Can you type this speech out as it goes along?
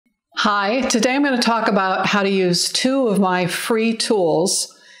Hi, today I'm going to talk about how to use two of my free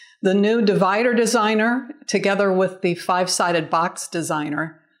tools, the new Divider Designer together with the five-sided box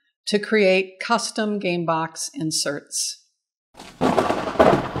designer, to create custom game box inserts.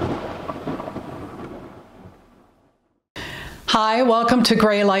 Hi, welcome to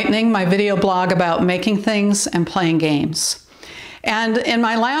Gray Lightning, my video blog about making things and playing games. And in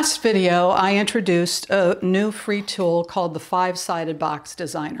my last video, I introduced a new free tool called the five-sided box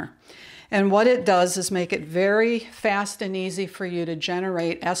designer. And what it does is make it very fast and easy for you to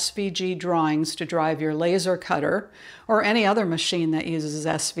generate SVG drawings to drive your laser cutter or any other machine that uses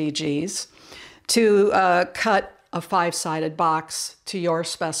SVGs to cut a five-sided box to your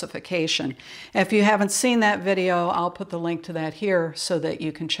specification. If you haven't seen that video, I'll put the link to that here so that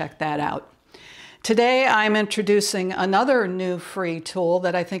you can check that out. Today I'm introducing another new free tool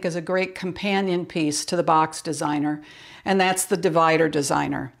that I think is a great companion piece to the box designer, and that's the Divider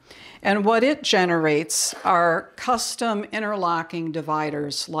Designer. And what it generates are custom interlocking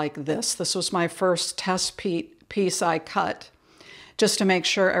dividers like this. This was my first test piece I cut just to make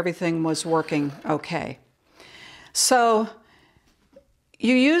sure everything was working okay. So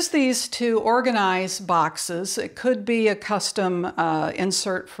you use these to organize boxes. It could be a custom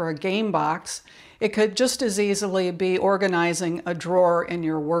insert for a game box. It could just as easily be organizing a drawer in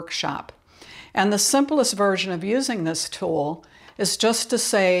your workshop. And the simplest version of using this tool is just to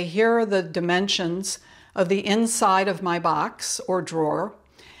say, here are the dimensions of the inside of my box or drawer,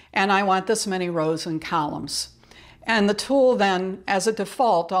 and I want this many rows and columns. And the tool then, as a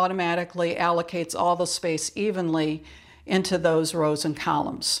default, automatically allocates all the space evenly into those rows and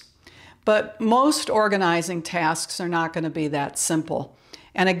columns. But most organizing tasks are not going to be that simple.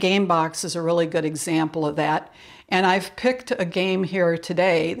 And a game box is a really good example of that. And I've picked a game here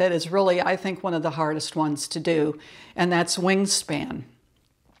today that is really, I think, one of the hardest ones to do, and that's Wingspan.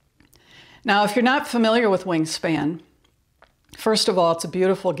 Now, if you're not familiar with Wingspan, first of all, it's a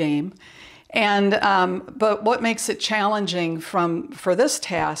beautiful game. And but what makes it challenging for this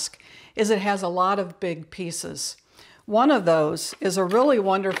task is it has a lot of big pieces. One of those is a really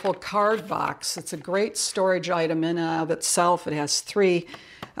wonderful card box. It's a great storage item in and of itself. It has three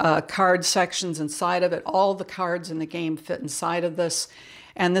card sections inside of it. All the cards in the game fit inside of this.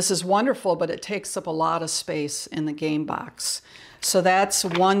 And this is wonderful, but it takes up a lot of space in the game box. So that's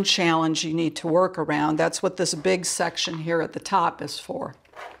one challenge you need to work around. That's what this big section here at the top is for.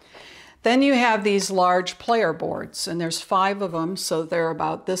 Then you have these large player boards, and there's 5 of them, so they're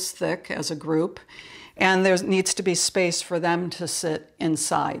about this thick as a group. And there needs to be space for them to sit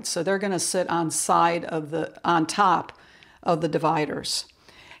inside. So they're going to sit on top of the dividers.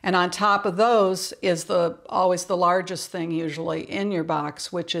 And on top of those is always the largest thing usually in your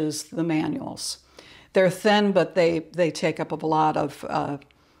box, which is the manuals. They're thin, but they take up a lot of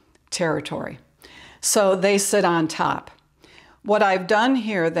territory. So they sit on top. What I've done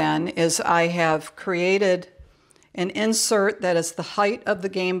here then is I have created an insert that is the height of the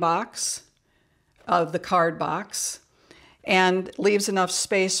game box, of the card box, and leaves enough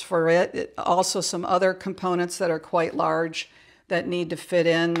space for it. Also some other components that are quite large that need to fit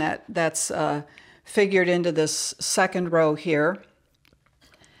in, that's figured into this second row here.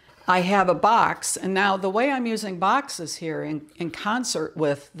 I have a box, and now the way I'm using boxes here in concert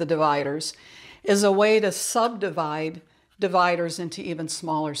with the dividers is a way to subdivide dividers into even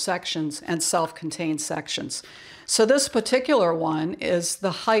smaller sections and self-contained sections. So this particular one is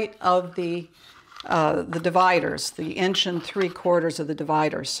the height of the dividers, the 1 3/4 inches of the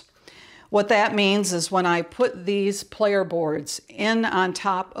dividers. What that means is when I put these player boards in on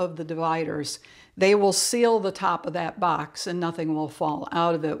top of the dividers, they will seal the top of that box and nothing will fall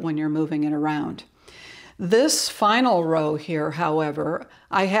out of it when you're moving it around. This final row here, however,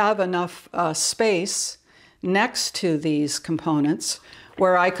 I have enough space next to these components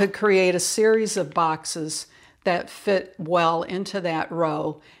where I could create a series of boxes that fit well into that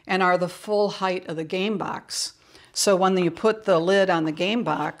row and are the full height of the game box. So when you put the lid on the game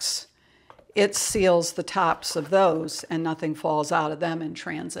box, it seals the tops of those and nothing falls out of them in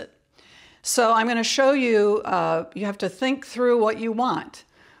transit. So I'm going to show you, you have to think through what you want,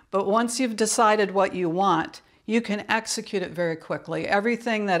 but once you've decided what you want, you can execute it very quickly.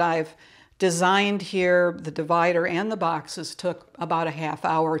 Everything that I've designed here, the divider and the boxes, took about a half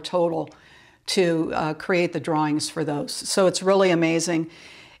hour total to create the drawings for those. So it's really amazing.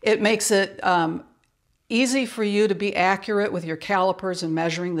 It makes it easy for you to be accurate with your calipers and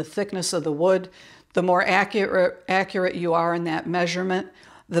measuring the thickness of the wood. The more accurate you are in that measurement,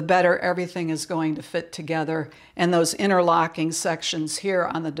 the better everything is going to fit together. And those interlocking sections here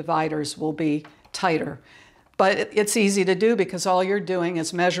on the dividers will be tighter. but it's easy to do because all you're doing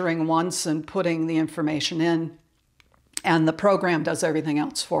is measuring once and putting the information in, and the program does everything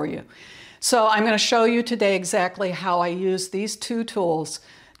else for you. So I'm going to show you today exactly how I use these two tools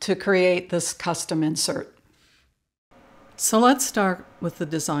to create this custom insert. So let's start with the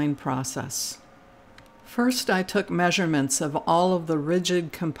design process. First, I took measurements of all of the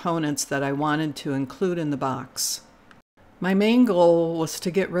rigid components that I wanted to include in the box. My main goal was to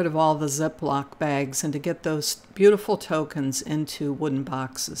get rid of all the Ziploc bags and to get those beautiful tokens into wooden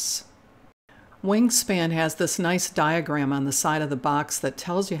boxes. Wingspan has this nice diagram on the side of the box that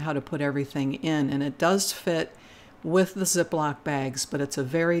tells you how to put everything in, and it does fit with the Ziploc bags, but it's a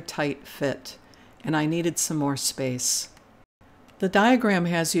very tight fit, and I needed some more space. The diagram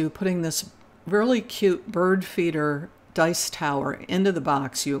has you putting this really cute bird feeder dice tower into the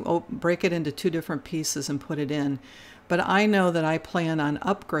box. You break it into two different pieces and put it in. But I know that I plan on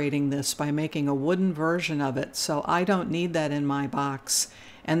upgrading this by making a wooden version of it, so I don't need that in my box,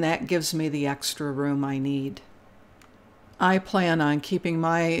 and that gives me the extra room I need. I plan on keeping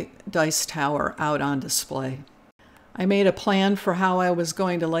my dice tower out on display. I made a plan for how I was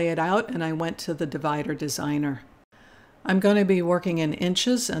going to lay it out, and I went to the divider designer. I'm going to be working in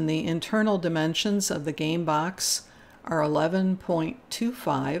inches, and the internal dimensions of the game box are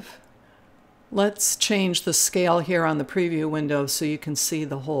 11.25. Let's change the scale here on the preview window so you can see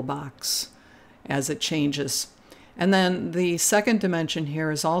the whole box as it changes. And then the second dimension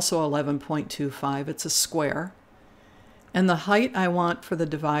here is also 11.25. It's a square. And the height I want for the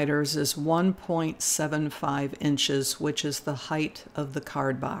dividers is 1.75 inches, which is the height of the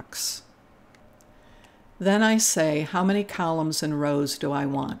card box. Then I say, how many columns and rows do I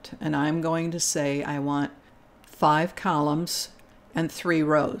want? And I'm going to say I want 5 columns and 3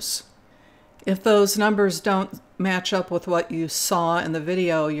 rows. If those numbers don't match up with what you saw in the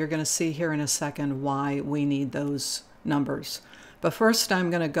video, you're going to see here in a second why we need those numbers. But first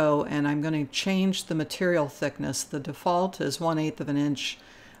I'm going to go and I'm going to change the material thickness. The default is 1/8 of an inch.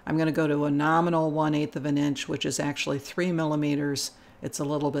 I'm going to go to a nominal 1/8 of an inch, which is actually 3 millimeters. It's a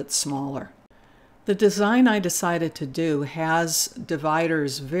little bit smaller. The design I decided to do has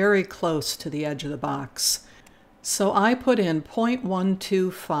dividers very close to the edge of the box. So I put in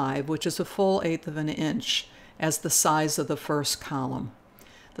 0.125, which is a full 1/8 of an inch, as the size of the first column.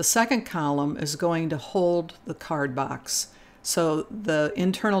 The second column is going to hold the card box. So the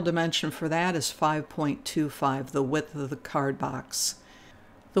internal dimension for that is 5.25, the width of the card box.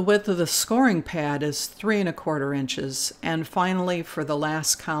 The width of the scoring pad is 3 1/4 inches. And finally, for the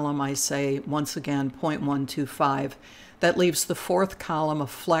last column, I say, once again, 0.125. That leaves the fourth column a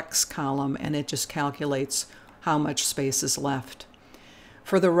flex column, and it just calculates how much space is left.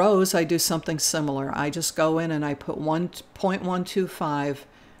 For the rows, I do something similar. I just go in and I put 0.125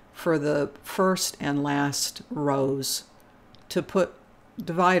 for the first and last rows to put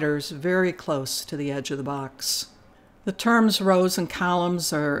dividers very close to the edge of the box. The terms rows and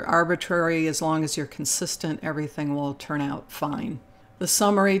columns are arbitrary. As long as you're consistent, everything will turn out fine. The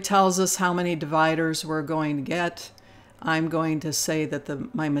summary tells us how many dividers we're going to get. I'm going to say that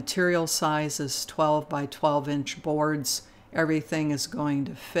my material size is 12 by 12 inch boards. Everything is going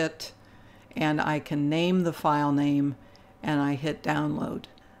to fit, and I can name the file name, and I hit download.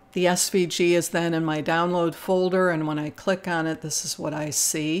 The SVG is then in my download folder, and when I click on it, this is what I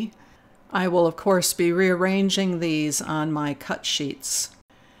see. I will, of course, be rearranging these on my cut sheets.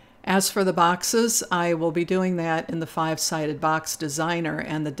 As for the boxes, I will be doing that in the 5-sided box designer,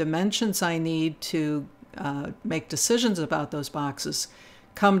 and the dimensions I need to make decisions about those boxes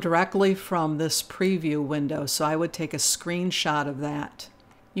come directly from this preview window, so I would take a screenshot of that.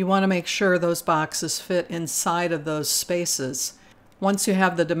 You want to make sure those boxes fit inside of those spaces. Once you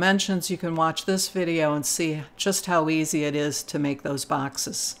have the dimensions, you can watch this video and see just how easy it is to make those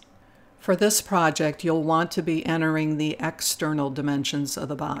boxes. For this project, you'll want to be entering the external dimensions of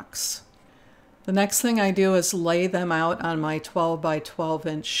the box. The next thing I do is lay them out on my 12 by 12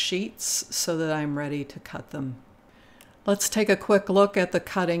 inch sheets so that I'm ready to cut them. Let's take a quick look at the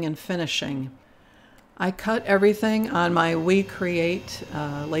cutting and finishing. I cut everything on my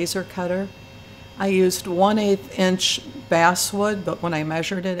WeCreate laser cutter. I used 1/8 inch basswood, but when I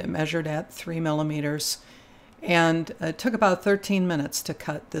measured it, it measured at 3 millimeters. And it took about 13 minutes to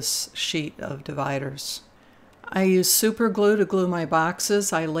cut this sheet of dividers. I use super glue to glue my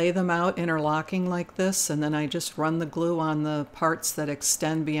boxes. I lay them out interlocking like this, and then I just run the glue on the parts that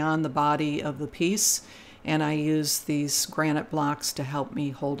extend beyond the body of the piece, and I use these granite blocks to help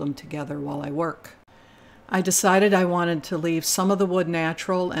me hold them together while I work. I decided I wanted to leave some of the wood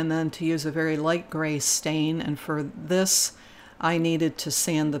natural and then to use a very light gray stain, and for this I needed to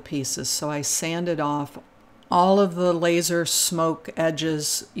sand the pieces, so I sanded off all of the laser smoke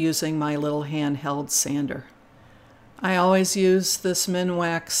edges using my little handheld sander. I always use this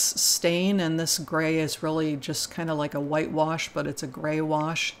Minwax stain, and this gray is really just kind of like a whitewash, but it's a gray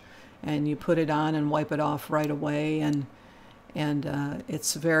wash, and you put it on and wipe it off right away, and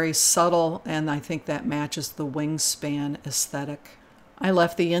it's very subtle, and I think that matches the Wingspan aesthetic. I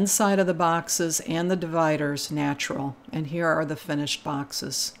left the inside of the boxes and the dividers natural, and here are the finished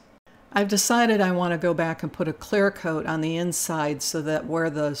boxes. I've decided I want to go back and put a clear coat on the inside so that where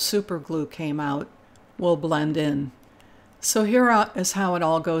the super glue came out will blend in. So here is how it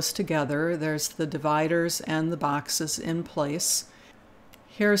all goes together. There's the dividers and the boxes in place.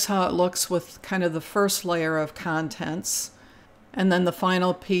 Here's how it looks with kind of the first layer of contents. And then the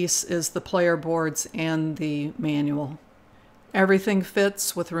final piece is the player boards and the manual. Everything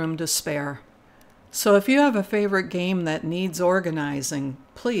fits with room to spare. So if you have a favorite game that needs organizing,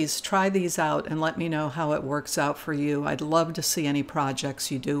 please try these out and let me know how it works out for you. I'd love to see any projects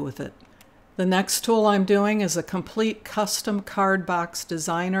you do with it. The next tool I'm doing is a complete custom card box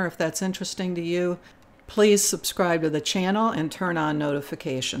designer. If that's interesting to you, please subscribe to the channel and turn on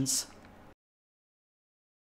notifications.